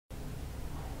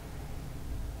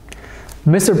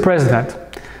Mr. President,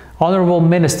 honorable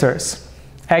ministers,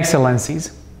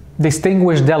 excellencies,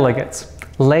 distinguished delegates,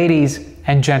 ladies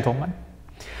and gentlemen,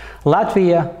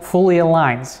 Latvia fully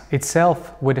aligns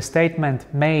itself with the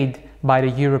statement made by the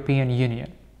European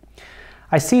Union.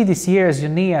 I see this year's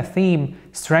UNIA theme,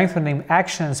 strengthening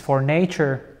actions for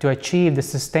nature to achieve the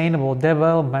Sustainable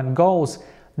Development Goals,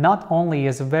 not only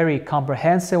as a very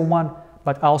comprehensive one,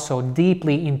 but also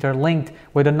deeply interlinked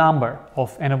with a number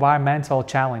of environmental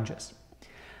challenges.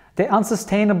 The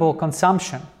unsustainable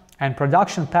consumption and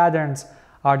production patterns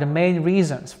are the main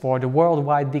reasons for the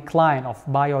worldwide decline of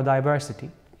biodiversity.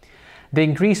 The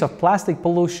increase of plastic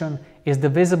pollution is the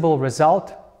visible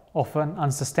result of an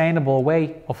unsustainable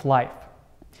way of life.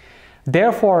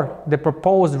 Therefore, the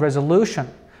proposed resolution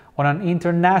on an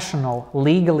international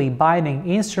legally binding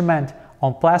instrument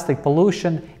on plastic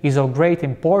pollution is of great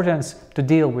importance to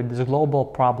deal with this global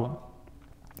problem.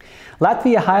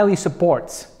 Latvia highly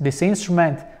supports this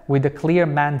instrument with a clear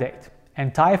mandate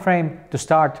and timeframe to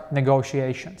start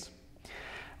negotiations.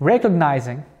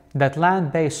 Recognizing that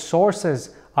land-based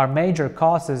sources are major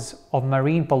causes of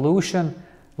marine pollution,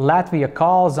 Latvia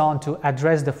calls on to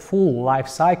address the full life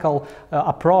cycle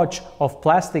approach of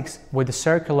plastics with the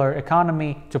circular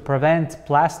economy to prevent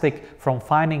plastic from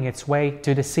finding its way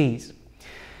to the seas.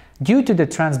 Due to the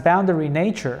transboundary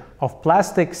nature of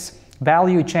plastics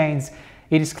value chains,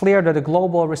 it is clear that a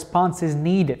global response is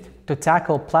needed to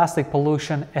tackle plastic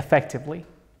pollution effectively.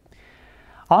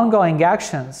 Ongoing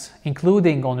actions,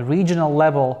 including on regional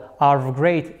level, are of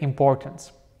great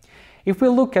importance. If we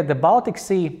look at the Baltic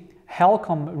Sea,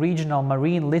 HELCOM Regional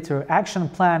Marine Litter Action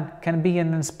Plan can be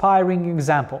an inspiring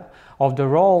example of the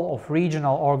role of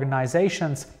regional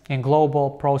organizations in global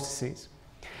processes.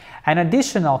 An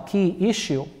additional key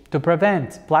issue to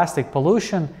prevent plastic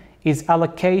pollution is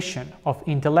allocation of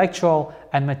intellectual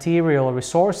and material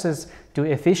resources to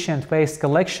efficient waste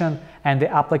collection and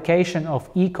the application of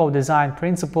eco-design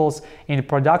principles in the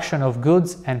production of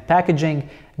goods and packaging,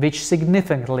 which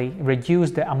significantly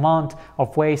reduce the amount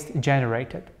of waste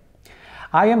generated.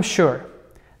 I am sure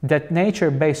that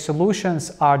nature-based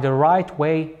solutions are the right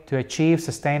way to achieve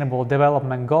sustainable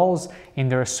development goals in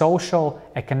their social,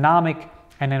 economic,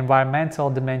 and environmental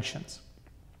dimensions.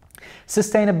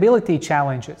 Sustainability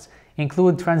challenges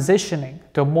include transitioning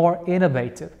to a more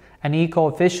innovative and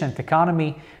eco-efficient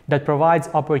economy that provides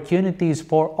opportunities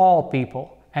for all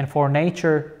people and for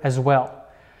nature as well.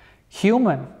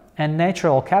 Human and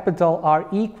natural capital are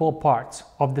equal parts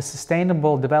of the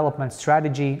sustainable development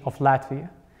strategy of Latvia.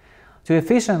 To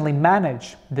efficiently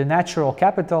manage the natural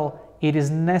capital, it is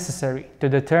necessary to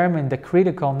determine the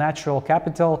critical natural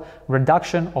capital,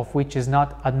 reduction of which is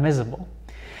not admissible.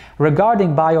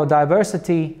 Regarding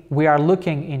biodiversity, we are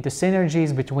looking into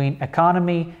synergies between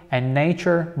economy and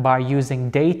nature by using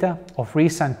data of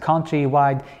recent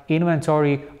countrywide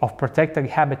inventory of protected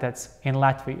habitats in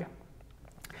Latvia.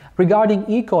 Regarding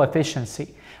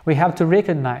eco-efficiency, we have to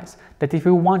recognize that if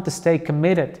we want to stay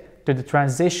committed to the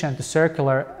transition to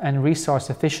circular and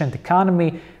resource-efficient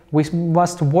economy, we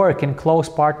must work in close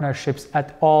partnerships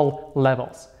at all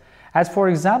levels. As for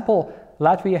example,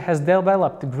 Latvia has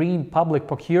developed green public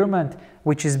procurement,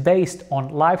 which is based on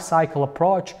life cycle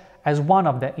approach as one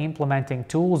of the implementing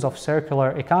tools of circular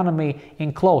economy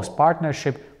in close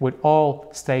partnership with all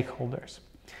stakeholders.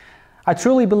 I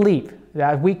truly believe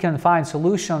that we can find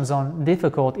solutions on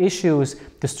difficult issues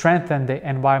to strengthen the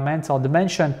environmental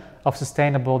dimension of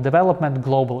sustainable development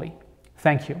globally.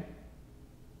 Thank you.